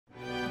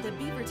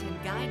the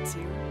Beaverton Guide to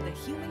the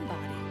Human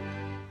Body.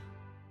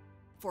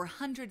 For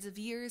hundreds of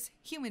years,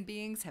 human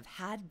beings have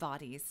had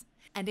bodies.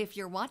 And if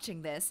you're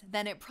watching this,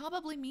 then it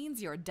probably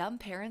means your dumb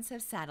parents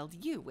have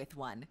saddled you with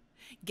one.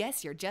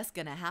 Guess you're just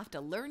gonna have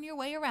to learn your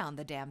way around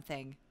the damn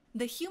thing.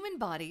 The human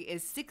body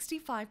is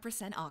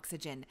 65%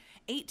 oxygen,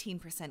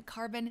 18%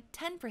 carbon,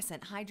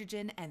 10%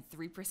 hydrogen, and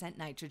 3%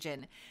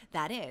 nitrogen.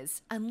 That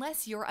is,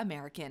 unless you're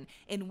American,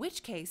 in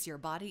which case your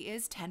body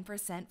is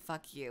 10%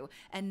 fuck you,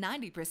 and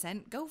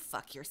 90% go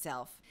fuck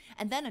yourself,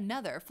 and then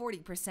another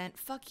 40%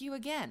 fuck you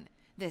again.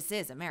 This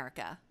is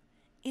America.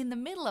 In the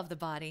middle of the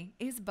body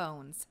is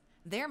bones.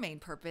 Their main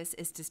purpose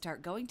is to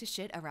start going to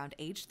shit around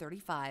age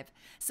 35,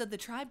 so the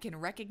tribe can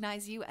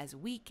recognize you as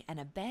weak and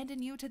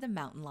abandon you to the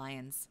mountain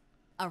lions.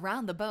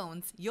 Around the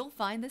bones, you'll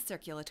find the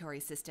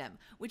circulatory system,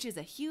 which is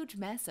a huge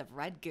mess of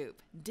red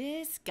goop.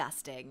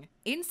 Disgusting.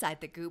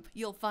 Inside the goop,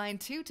 you'll find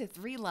 2 to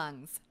 3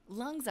 lungs.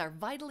 Lungs are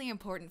vitally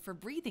important for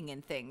breathing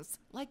in things,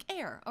 like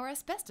air or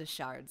asbestos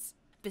shards.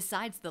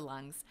 Besides the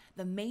lungs,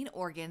 the main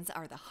organs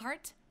are the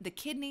heart, the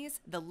kidneys,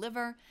 the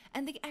liver,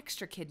 and the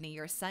extra kidney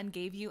your son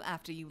gave you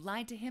after you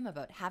lied to him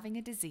about having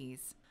a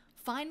disease.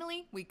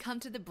 Finally, we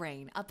come to the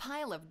brain, a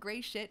pile of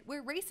gray shit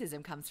where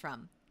racism comes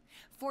from.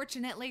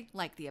 Fortunately,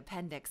 like the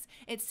appendix,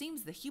 it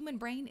seems the human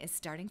brain is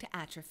starting to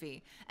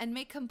atrophy and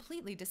may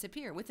completely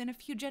disappear within a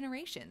few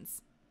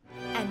generations.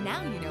 And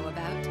now you know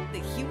about the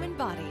human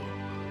body.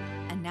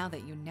 And now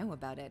that you know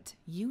about it,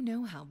 you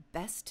know how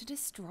best to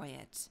destroy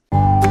it.